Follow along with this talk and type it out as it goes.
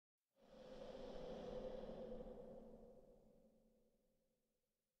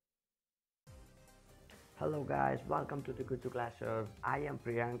Hello guys, welcome to the Gujju Clashers. I am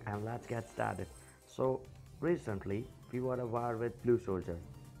Priyank and let's get started. So recently we were at war with Blue Soldiers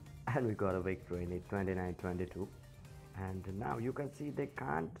and we got a victory in it 29-22. And now you can see they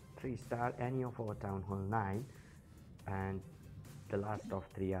can't 3-star any of our Town Hall 9 and the last of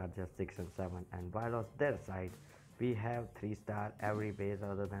 3 are just 6 and 7. And while on their side we have 3-star every base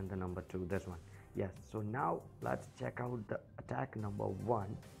other than the number 2, this one. Yes, so now let's check out the attack number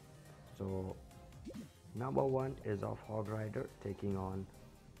 1. So number 1 is of Hog Rider taking on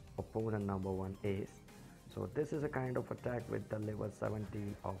opponent number 1 Ace. So this is a kind of attack with the level 70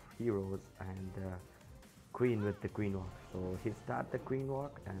 of heroes and Queen with the Queen Walk. So he start the Queen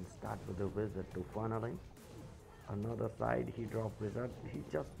Walk and start with the Wizard to funneling. Another side he drop Wizard. He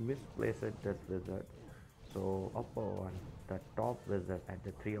just misplaced this Wizard. So upper one, the top Wizard at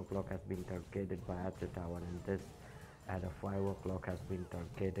the 3 o'clock has been targeted by Archer Tower, and this at a 5 o'clock has been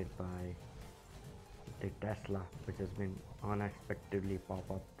targeted by the Tesla, which has been unexpectedly pop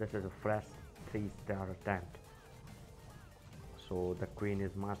up. This is a fresh 3-star attempt. So the Queen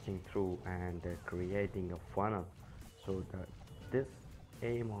is marching through and creating a funnel. So this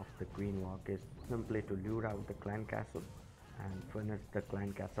aim of the Queen Walk is simply to lure out the clan castle and finish the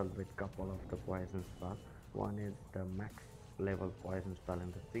clan castle with couple of the poison spell. One is the max level poison spell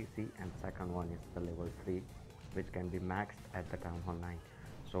in the CC and second one is the level 3, which can be maxed at the Town Hall 9.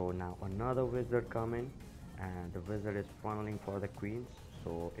 So now another wizard come in and the wizard is funneling for the queens,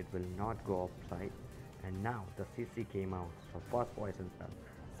 so it will not go upside. And now the CC came out. So first poison spell,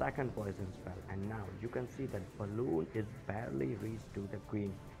 second poison spell, and now you can see that balloon is barely reached to the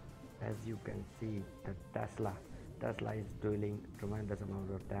queen. As you can see, the Tesla is dealing tremendous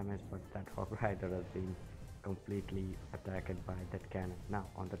amount of damage, but that Hog Rider has been completely attacked by that cannon. Now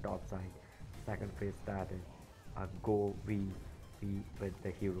on the top side, second phase started. A go V with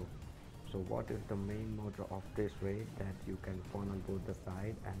the hero. So what is the main motto of this raid? That you can funnel both the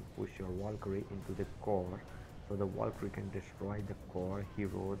side and push your Valkyrie into the core, so the Valkyrie can destroy the core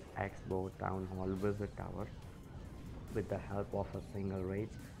heroes, X-Bow, Town Hall, Wizard Tower with the help of a single rage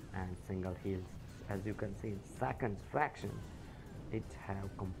and single heals. As you can see, in seconds fractions it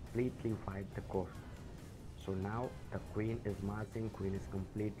have completely wiped the core. So now the Queen is marching. Queen is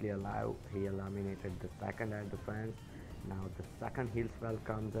completely alive. He eliminated the second at the fence. Now the second heal spell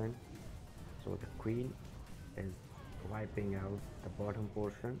comes in. So the Queen is wiping out the bottom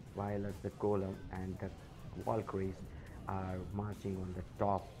portion, while as the Golem and the Valkyries are marching on the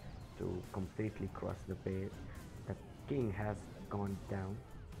top to completely crush the base. The King has gone down.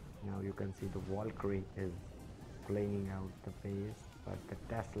 Now you can see the Valkyrie is cleaning out the base, but the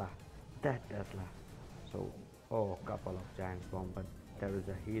Tesla, so couple of giant bomb, but there is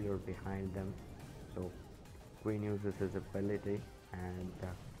a healer behind them. So Queen uses his ability and the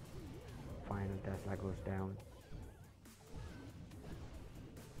final Tesla goes down,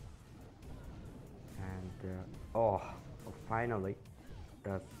 and finally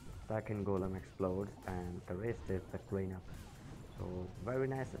the second golem explodes and the rest is the cleanup. So very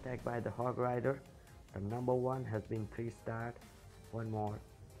nice attack by the Hog Rider. The number 1 has been 3-starred. One more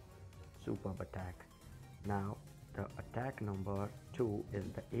superb attack. Now the attack number 2 is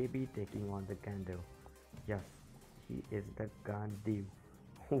the AB taking on the Gandil. Yes, he is the Gandhi.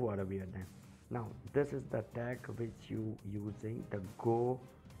 What a weird name. Now this is the attack which you using the Go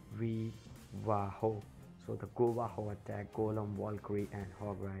V Vaho. So the Go Vaho attack, Golem, Valkyrie and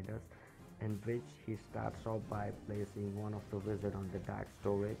Hog Riders, in which he starts off by placing one of the wizard on the dark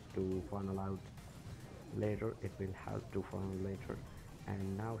storage to funnel out later. It will help to funnel later.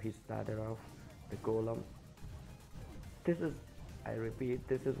 And now he started off the Golem. This is, I repeat,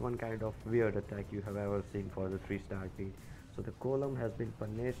 this is one kind of weird attack you have ever seen for the 3-star beat. So the Golem has been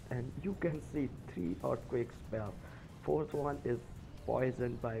punished and you can see 3 earthquake spells. Fourth one is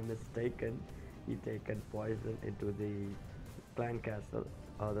poisoned by mistaken. He taken poison into the clan castle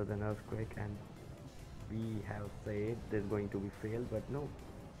other than earthquake, and we have said this is going to be failed, but no,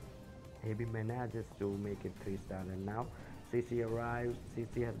 AB manages to make it 3-star. And now CC arrives.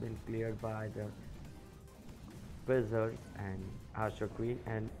 CC has been cleared by the wizards and Archer Queen,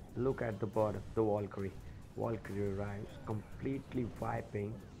 and look at the bottom, the Valkyrie arrives, completely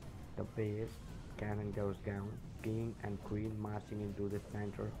wiping the base. Cannon goes down. King and Queen marching into the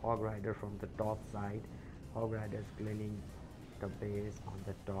center. Hog Rider from the top side. Hog Rider is cleaning the base on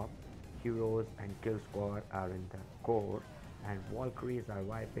the top. Heroes and Kill Squad are in the core, and Valkyries are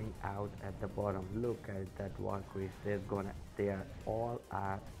wiping out at the bottom. Look at that Valkyries. They are all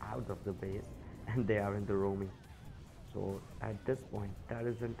out of the base and they are in the roaming. So at this point there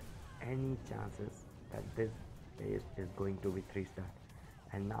isn't any chances that this base is going to be 3-star.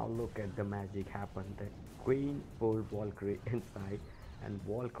 And now look at the magic happen. The queen pulled Valkyrie inside and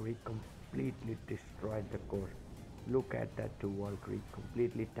Valkyrie completely destroyed the core. Look at that two Valkyrie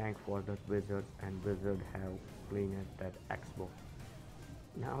completely tanked for the wizards and wizard have cleaned that expo.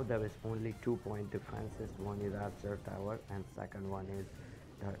 Now there is only 2 point defenses. One is Archer Tower and second one is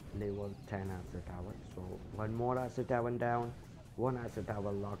the level 10 Archer Tower. So one more Archer Tower down. One Archer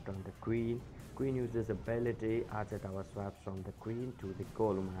Tower locked on the Queen. Queen uses ability. Archer Tower swaps from the Queen to the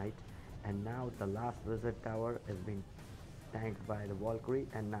Golomite. And now the last Wizard Tower has been tanked by the Valkyrie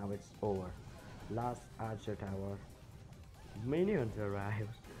and now it's over. Last Archer Tower. Minions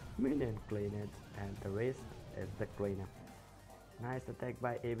arrives. Minion clean it and the rest is the cleanup. Nice attack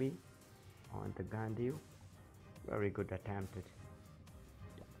by AB on the Gandhi. Very good attempted.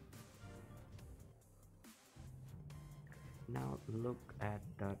 Now look at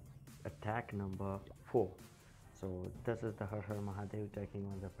the attack number 4. So this is the Har Har Mahadev taking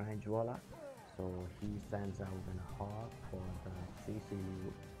on the French Walla. So he sends out a hawk for the CC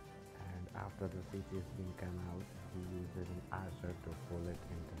loop, and after the CC has been come out, he uses an archer to pull it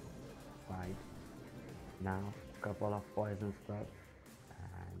in the fight. Now couple of poison spells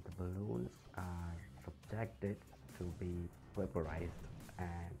and the balloons are subjected to be vaporized,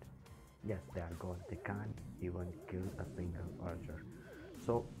 and yes, they are gone. They can't even kill a single archer.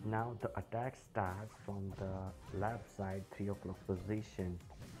 So now the attack starts from the left side 3 o'clock position,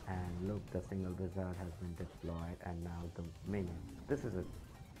 and look, the single wizard has been deployed and now the minion. This is a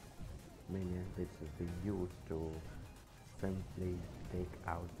minion which is being used to simply take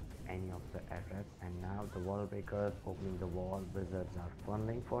out any of the attacks. And now the wall breakers opening the wall, wizards are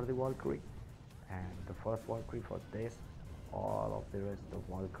funneling for the Valkyrie, and the first Valkyrie for this, all of the rest of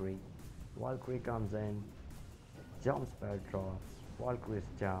Valkyrie comes in, jump spell drops, Valkyrie's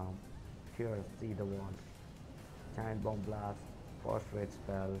jump, here see the wand, giant bomb blast, first red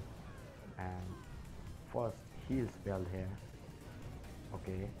spell and first heal spell here.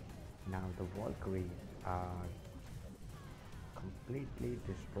 Okay, now the Valkyrie are completely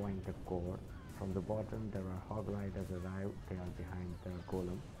destroying the core. From the bottom there are hog riders arrived, they are behind the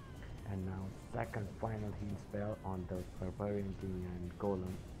golem. And now second final heal spell on the barbarian king and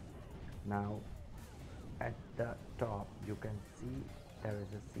golem. Now at the top you can see there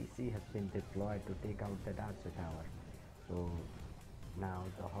is a CC has been deployed to take out the Archer Tower. So now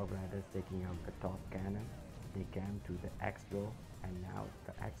the hog riders taking out the top cannon. They came to the Expo, and now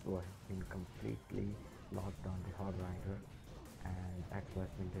the Expo has been completely locked on the hog rider, and Expo has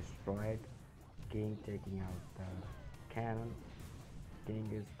been destroyed. King taking out the cannon. King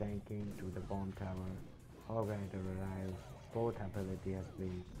is tanking to the bomb tower. Hog rider arrives. Both ability has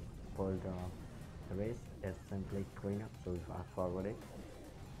been pulled off. The rest is simply cleanup, so we fast forward it.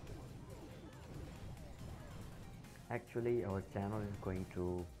 Actually, our channel is going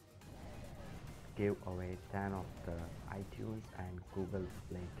to give away 10 of the iTunes and Google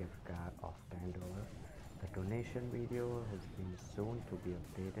Play gift card of $10. The donation video has been soon to be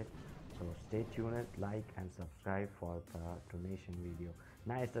updated, so stay tuned, like and subscribe for the donation video.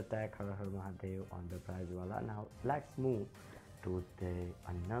 Nice attack, Har Har Mahadev on the prize wala. Now let's move to the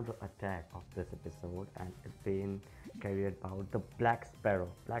another attack of this episode, and it's been carried about the Black Sparrow.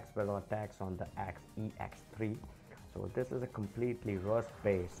 Black Sparrow attacks on the EX3. So this is a completely rust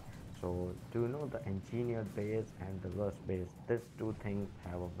base. So do you know the engineered base and the rust base? These two things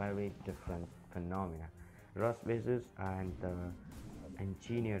have a very different phenomena. Rust bases and the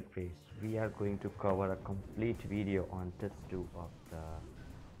engineered base. We are going to cover a complete video on these two of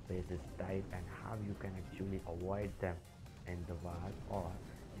the bases type and how you can actually avoid them in the war, or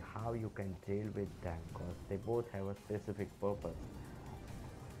how you can deal with them, because they both have a specific purpose.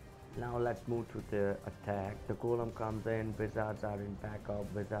 Now let's move to the attack. The golem comes in, wizards are in backup,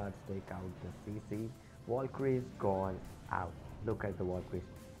 wizards take out the CC. Valkyries gone out. Look at the Valkyries.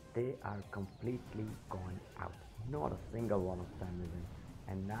 They are completely gone out. Not a single one of them is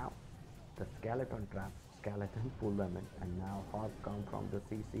in. And now the skeleton traps, skeleton pull them in, and now Hawk come from the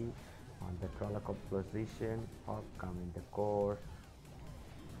CC on the Trollocop position. Hawk come in the core.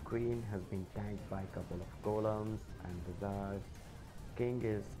 Queen has been tanked by a couple of golems and wizards. King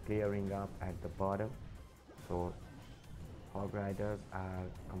is clearing up at the bottom, so hog riders are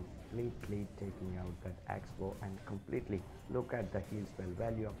completely taking out that expo, and completely look at the heal spell,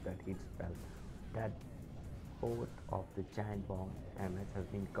 value of that heal spell. That both of the giant bomb damage has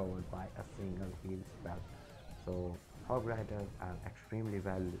been covered by a single heal spell. So hog riders are extremely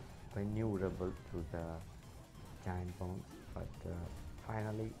vulnerable to the giant bombs, but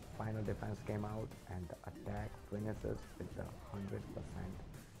final defense came out and the attack finishes with the 100%,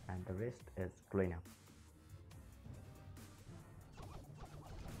 and the rest is cleanup.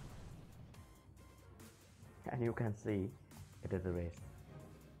 and you can see it is erased.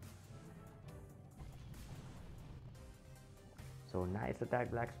 So nice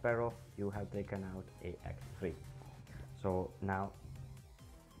attack, Black Sparrow. You have taken out AX3. So now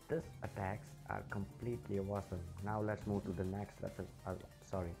these attacks are completely awesome. Now let's move to the next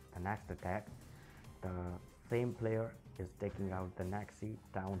the next attack. The same player is taking out the Naxi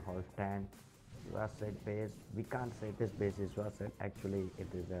Townhall 10 rusted base. We can't say this base is rusted. Actually, it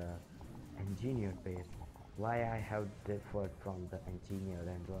is a engineered base. Why I have differed from the engineered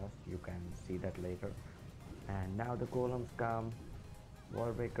and rust, you can see that later. And now the columns come,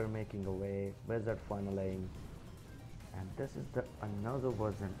 Warbreaker making away, Wizard funneling, and this is the another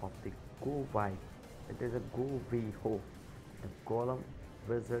version of the Go Vibe. It is a Go V Ho. The Golem,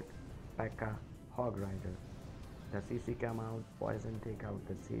 Wizard, P.E.K.K.A, Hog Rider. The CC come out, Poison take out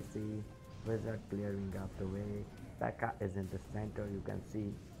the CC, Wizard clearing up the way. P.E.K.K.A is in the center, you can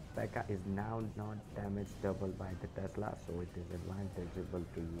see. P.E.K.K.A is now not damaged double by the Tesla, so it is advantageable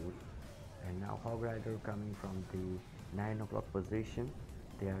to use. And now Hog Rider coming from the 9 o'clock position.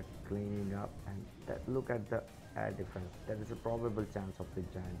 They are cleaning up, and look at the air defense. There is a probable chance of the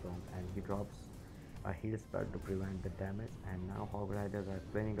giant bomb, and he drops a heal spell to prevent the damage. And now Hog Riders are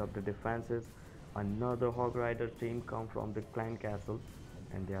cleaning up the defenses. Another Hog Rider team come from the clan castle,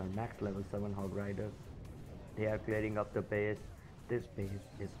 and they are max level 7 Hog Riders. They are clearing up the base. This base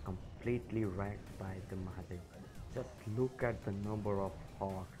is completely wrecked by the Mahadev. Just look at the number of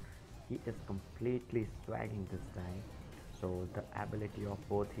hogs. He is completely swagging this time. So the ability of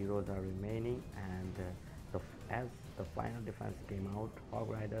both heroes are remaining, and as the final defense came out, Hog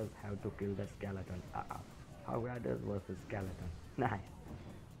Riders have to kill the skeleton. Hog Riders versus skeleton. Nice.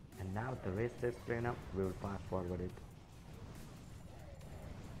 And now the race is clean up. We will fast forward it.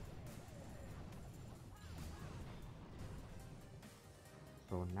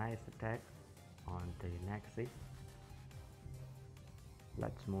 So nice attack on the Naxi.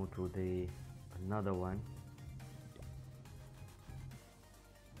 Let's move to the another one.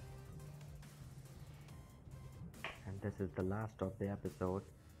 And this is the last of the episode.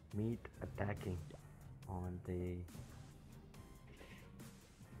 Meat attacking on the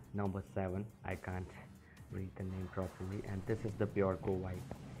number 7. I can't read the name properly. And this is the Pure Co Wipe.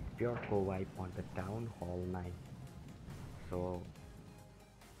 Pure Co Wipe on the Townhall 9. So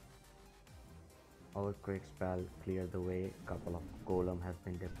our quick spell clear the way. Couple of golem has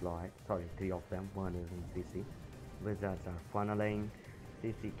been deployed. Sorry, 3 of them. One is in CC. Wizards are funneling.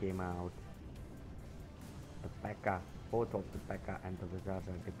 CC came out. The P.E.K.K.A, both of the P.E.K.K.A and the Wizards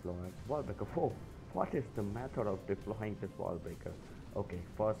are deployed. Wallbreaker, whoa, what is the method of deploying this Wallbreaker? Okay,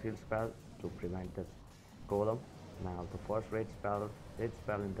 first heal spell to prevent this golem. Now the first raid spell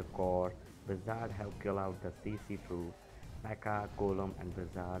in the core. Wizard have killed out the CC troops. P.E.K.K.A, golem and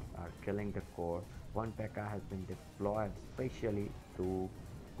Wizards are killing the core. One P.E.K.K.A has been deployed specially to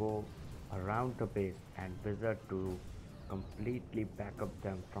go around the base, and Wizard to completely back up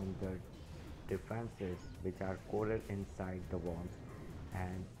them from the defenses which are coded inside the walls.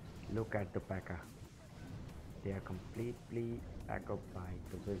 And look at the P.E.K.K.A. They are completely backed up by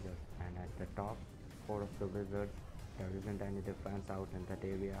the Wizards, and at the top 4 of the Wizards, there isn't any defense out in that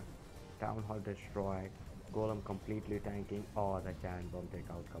area. Townhall destroyed, Golem completely tanking. Oh, the giant bomb take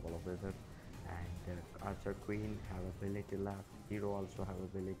out couple of Wizards, and the Archer Queen have ability left, Hero also have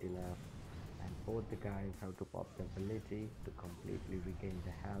ability left, and both the guys have to pop the ability to completely regain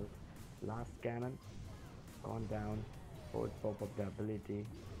the health. Last cannon gone down, both pop up the ability,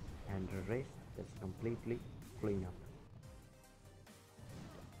 and the rest is completely clean up.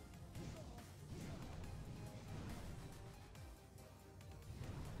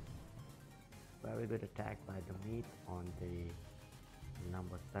 Very good attack by the meat on the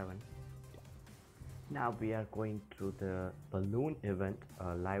number 7. Now we are going to the balloon event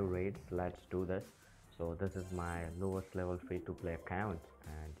live raids. Let's do this. So this is my lowest level free to play account,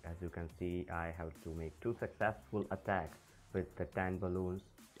 and as you can see, I have to make 2 successful attacks with the 10 balloons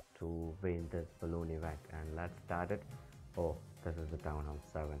to win this balloon event. And let's start it. Oh, this is the Townhall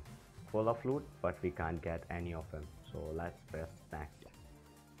 7, full of loot, but we can't get any of them, so let's press next.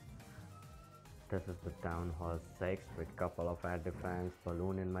 This is the Townhall 6 with couple of air defense,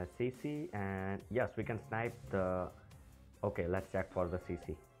 balloon in my CC, and yes, we can snipe the... Okay, let's check for the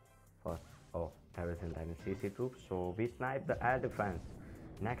CC first. Oh, there isn't any CC troops, so we snipe the air defense.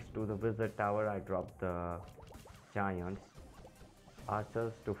 Next to the wizard tower, I dropped the giants.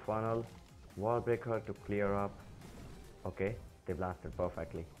 Archers to funnel, Wallbreaker to clear up. Okay, they blasted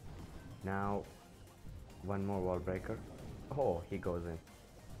perfectly. Now, one more Wallbreaker. Oh, he goes in.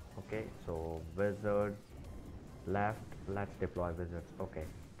 Okay, so wizards left. Let's deploy wizards. Okay,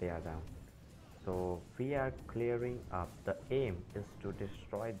 they are down. So we are clearing up. The aim is to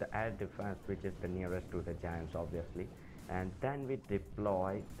destroy the air defense, which is the nearest to the giants obviously, and then we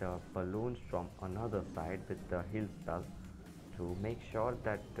deploy the balloons from another side with the hill spell to make sure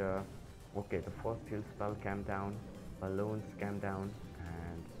that okay, the first hill spell came down, balloons came down,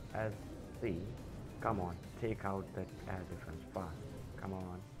 and as see, come on, take out that air defense fast. Come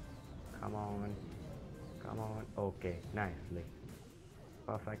on, come on, come on. Okay, nicely,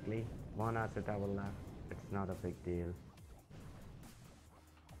 perfectly. One asset tower left. It's not a big deal.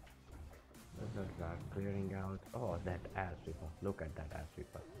 Wizards are clearing out. Oh, that air sweeper. Look at that air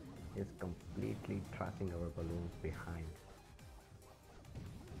sweeper. It's completely trashing our balloons behind.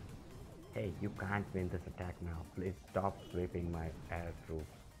 Hey, you can't win this attack now. Please stop sweeping my air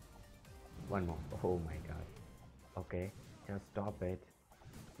troops. One more. Oh my god. Okay, just stop it.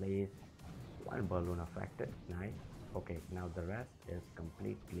 Please. One balloon affected. Nice. Okay, now the rest is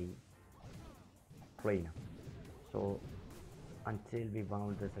completely clean up. So until we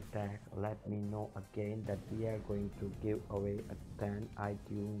wound this attack, let me know again that we are going to give away a 10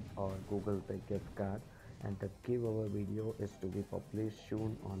 iTunes or Google Play gift card, and the giveaway video is to be published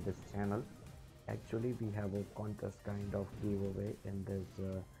soon on this channel. Actually, we have a contest kind of giveaway in this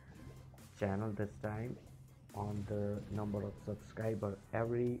channel this time. On the number of subscribers,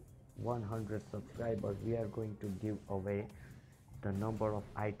 every 100 subscribers we are going to give away the number of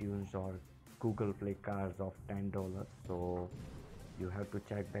iTunes or Google Play cards of $10. So you have to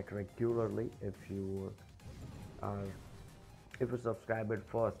check back regularly if you are if you subscribe it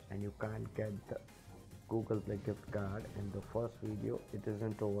first and you can't get the Google Play gift card in the first video, it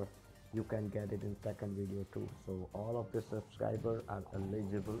isn't over. You can get it in second video too. So all of the subscribers are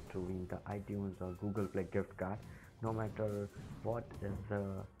eligible to win the iTunes or Google Play gift card, no matter what is the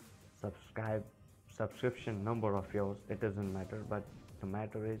subscription number of yours. It doesn't matter, but the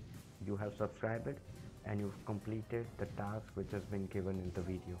matter is you have subscribed it and you've completed the task which has been given in the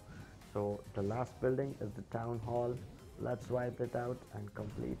video. So the last building is the town hall. Let's wipe it out and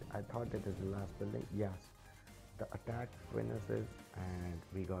complete. I thought it is the last building. Yes, the attack finishes and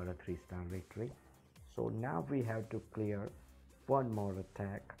we got a 3-star victory. So now we have to clear one more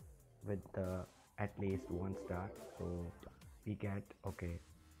attack with at least 1 star. So we get, okay,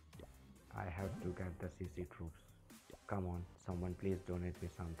 I have to get the CC troops. Come on, someone please donate me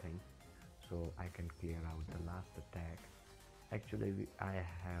something so I can clear out the last attack. Actually, I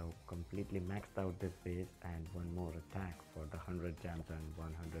have completely maxed out this base and one more attack for the 100 gems and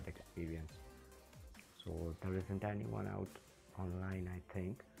 100 experience. So there isn't anyone out online, I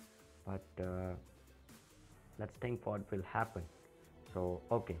think, but let's think what will happen. So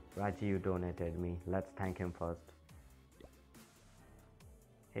okay, Rajiv donated me. Let's thank him first.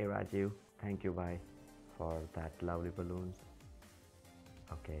 Hey Rajiv, thank you bye for that lovely balloons.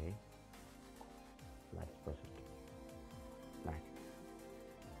 Okay, let's push it. Nice.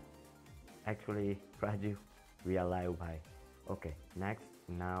 Actually, Rajiv, we are live bye. Okay, next.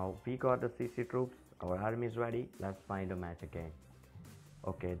 Now we got the CC troops. Our army is ready. Let's find a match again.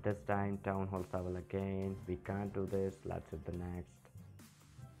 Okay, this time Townhall Saval again. We can't do this. Let's hit the next.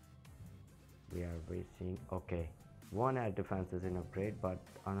 We are reaching. Okay, one air defense is in upgrade, but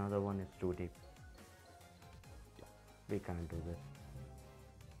another one is too deep. We can't do this.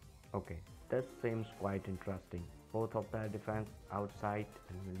 Okay, this seems quite interesting. Both of the air defense outside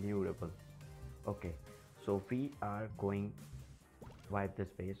and maneuverable. Okay, so we are going wipe this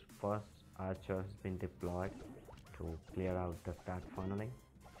base. First archer has been deployed to clear out the start funneling.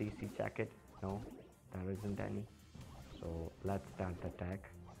 CC check it. No, there isn't any. So let's start the attack.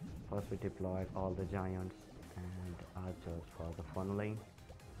 First we deployed all the giants and archers for the funneling.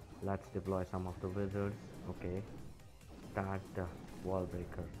 Let's deploy some of the wizards. Okay, start the wall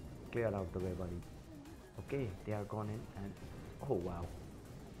breaker. Clear out the way, buddy. Okay, they are gone in and oh wow,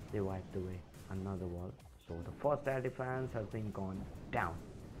 they wiped away another wall. So the first air defense has been gone down.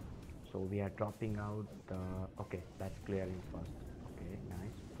 So we are dropping out the, okay, that's clearing first. Okay,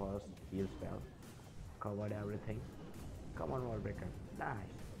 nice. First heal spell, covered everything. Come on, wall breaker. Nice.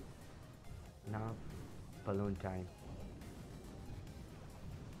 Now balloon time.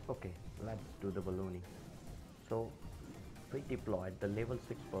 Okay, let's do the ballooning. So we deployed the level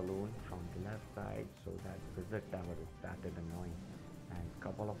 6 balloon from the left side so that wizard tower started annoying, and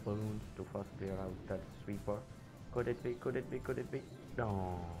couple of balloons to first clear out that sweeper. Could it be? Could it be? Could it be?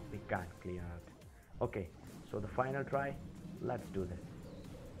 No, we can't clear out. Okay, so the final try. Let's do this.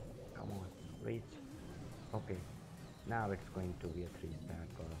 Come on, reach. Okay, now it's going to be a 3-star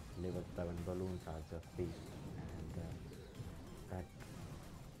because level 7 balloons are just beast, and that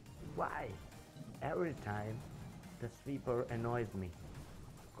why every time the sweeper annoys me,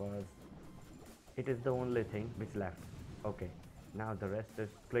 because It is the only thing which left. Okay, now the rest is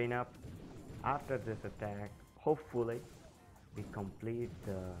clean up. After this attack, hopefully we complete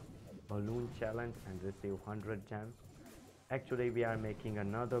the balloon challenge and receive 100 gems. Actually, we are making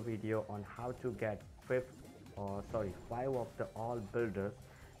another video on how to get 5 of the all builders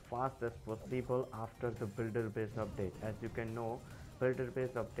fast as possible after the builder base update. As you can know, builder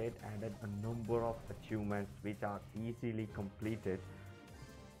base update added a number of achievements which are easily completed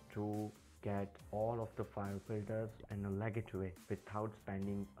to get all of the 5 builders in a legit way without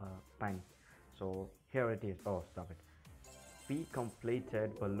spending a penny. So here it is. Oh, stop it. We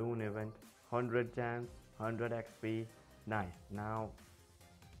completed balloon event, 100 gems, 100 XP. Nice. Now,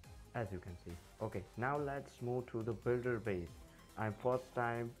 as you can see. Okay, now let's move to the builder base. I'm first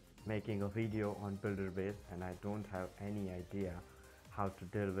time making a video on builder base and I don't have any idea how to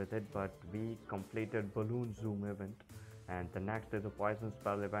deal with it, but we completed balloon zoom event, and the next is a poison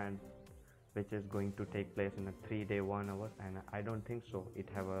spell event which is going to take place in a 3-day 1 hour, and I don't think so it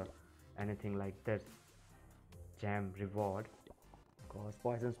have anything like this gem reward, because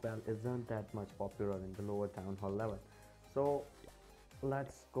poison spell isn't that much popular in the lower town hall level. So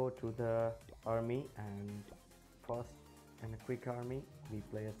let's go to the army, and first in a quick army we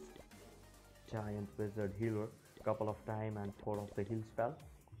place giant wizard healer couple of time and 4 of the heal spell.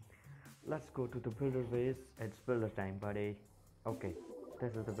 Let's go to the builder base. It's builder time, buddy. Okay,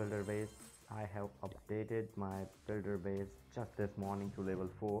 this is the builder base. I have updated my builder base just this morning to level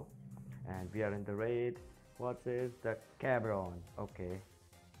 4, and we are in the raid. What is the Cabron? Okay,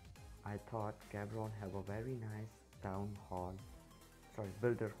 I thought Cabron have a very nice town hall, sorry,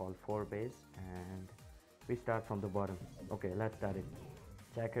 builder hall 4 base, and we start from the bottom. Okay, let's start it.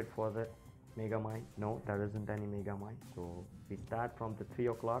 Check it for the mega mine. No, there isn't any mega mine, so we start from the 3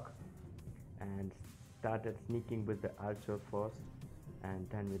 o'clock and started sneaking with the archer first, and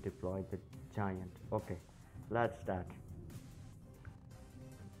then we deployed the giant. Okay, let's start.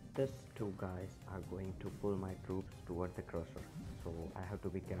 These 2 guys are going to pull my troops toward the crusher, so I have to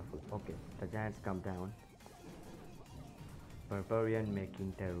be careful. Okay, the giants come down. Barbarian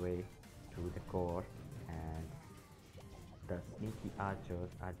making their way to the core, and the sneaky archers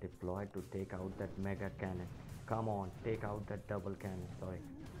are deployed to take out that mega cannon. Come on, take out that double cannon. Sorry,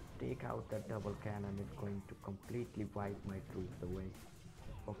 take out that double cannon. It's going to completely wipe my troops away.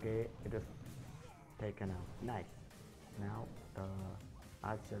 Okay, it is taken out. Nice. Now the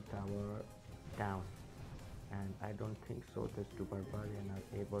archer tower down, and I don't think so these 2 barbarian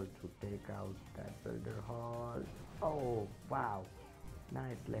are able to take out that builder hall. Oh wow,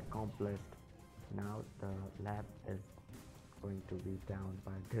 nicely accomplished. Now the lab is going to be down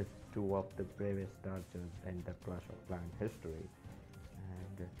by this 2 of the bravest archers in the Clash of Clans history,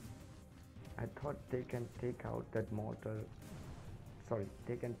 and I thought they can take out that mortar, sorry,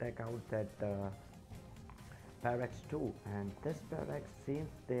 they can take out that barracks too, and this barracks seems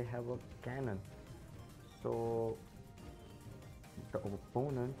they have a cannon, so the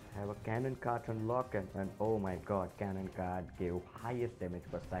opponents have a cannon card unlocked, and oh my god, cannon card gave highest damage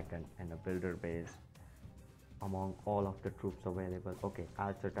per second in a builder base among all of the troops available. Okay,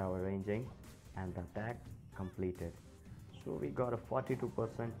 archer tower ranging, and the attack completed. So we got a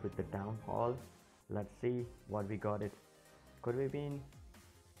 42% with the town hall. Let's see what we got it. Could we win?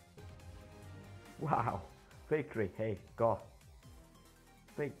 Wow, victory. Hey, go.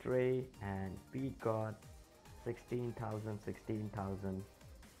 Victory, and we got 16,000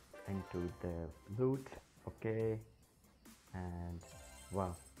 into the loot. Okay, and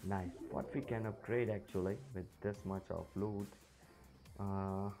wow, nice. What we can upgrade actually with this much of loot?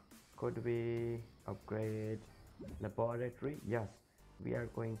 Could we upgrade laboratory? Yes, we are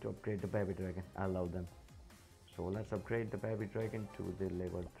going to upgrade the baby dragon. I love them. So let's upgrade the baby dragon to the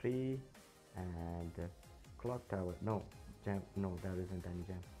level 3, and clock tower. No gem. No, there isn't any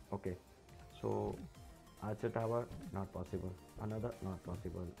gem. Okay, so archer tower not possible. Another not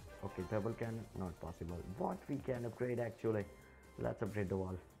possible. Okay, double cannon not possible. What we can upgrade actually? Let's upgrade the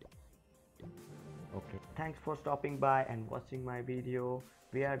wall. Okay, thanks for stopping by and watching my video.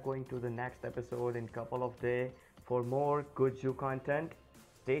 We are going to the next episode in couple of days for more Gujju content.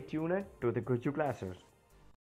 Stay tuned to the Gujju Clashers.